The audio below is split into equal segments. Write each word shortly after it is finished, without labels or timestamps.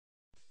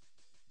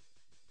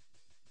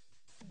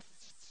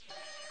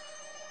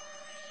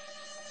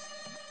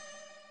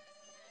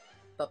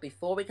But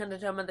before we can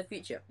determine the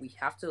future, we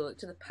have to look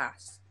to the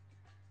past.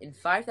 In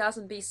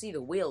 5000 BC,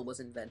 the wheel was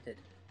invented.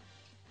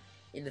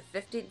 In the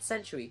 15th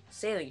century,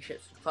 sailing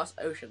ships would cross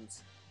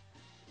oceans.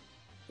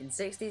 In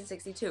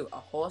 1662, a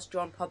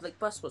horse-drawn public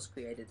bus was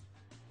created.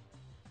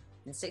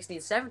 In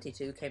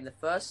 1672 came the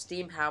first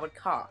steam-powered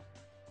car.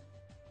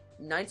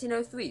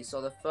 1903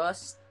 saw the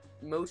first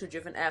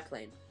motor-driven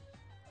airplane.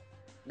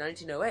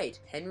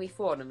 1908, Henry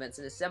Ford invents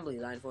an assembly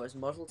line for his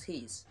Model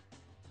Ts.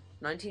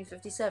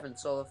 1957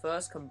 saw the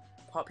first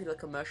popular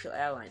commercial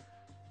airline.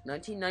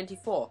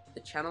 1994, the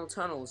Channel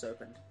Tunnel was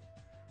opened.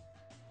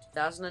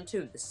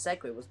 2002, the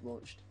Segway was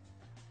launched.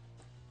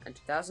 And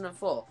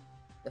 2004,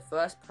 the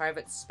first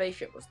private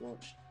spaceship was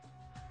launched.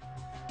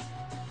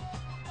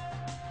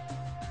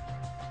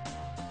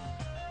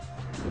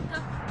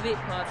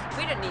 Because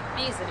we don't need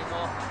these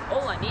anymore.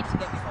 All I need to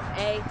get me from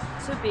A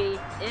to B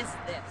is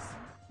this.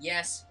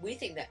 Yes, we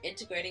think that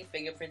integrating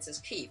fingerprints is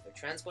key for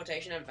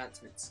transportation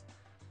advancements.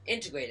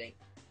 Integrating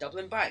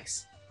Dublin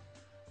bikes,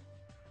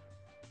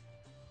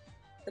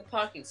 the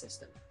parking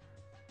system,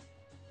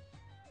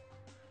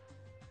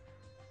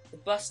 the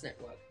bus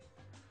network,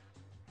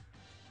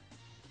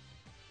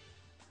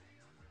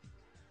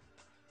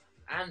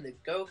 and the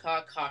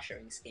go-kart car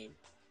sharing scheme.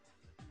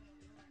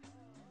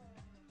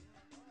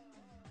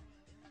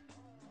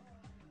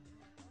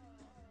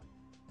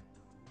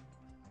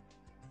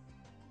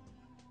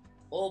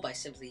 All by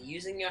simply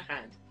using your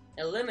hand,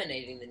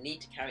 eliminating the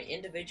need to carry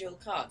individual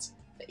cards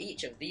for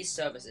each of these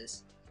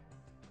services.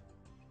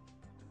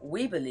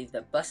 We believe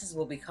that buses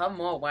will become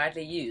more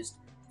widely used,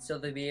 so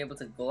they'll be able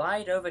to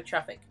glide over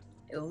traffic,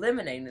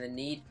 eliminating the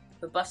need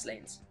for bus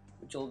lanes,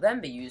 which will then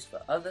be used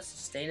for other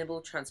sustainable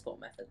transport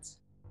methods.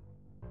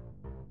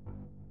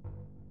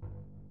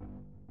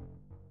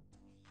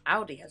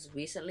 Audi has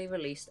recently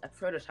released a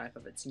prototype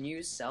of its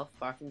new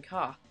self-parking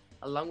car,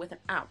 along with an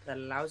app that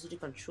allows you to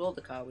control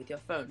the car with your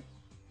phone.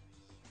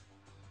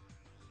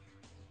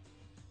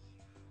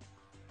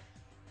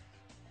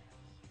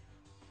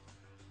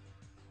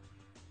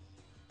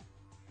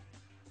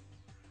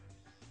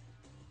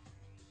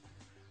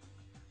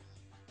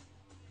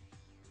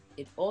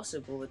 It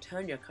also will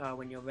return your car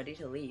when you're ready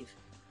to leave.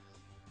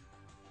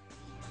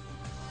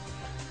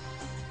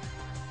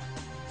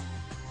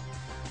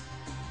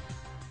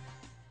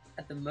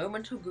 At the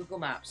moment of Google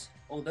Maps,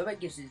 although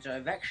it gives you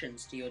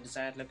directions to your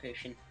desired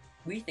location,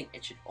 we think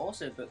it should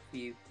also book for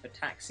you for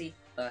taxi,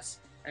 bus,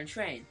 and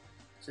train,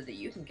 so that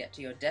you can get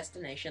to your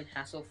destination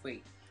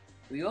hassle-free.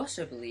 We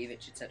also believe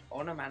it should set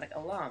automatic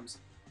alarms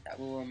that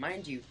will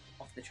remind you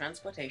of the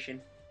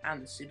transportation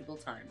and the suitable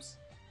times.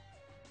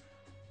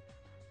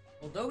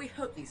 Although we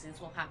hope these things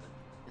will happen,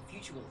 the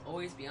future will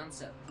always be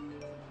uncertain.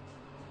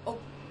 Oh,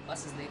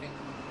 bus is leaving.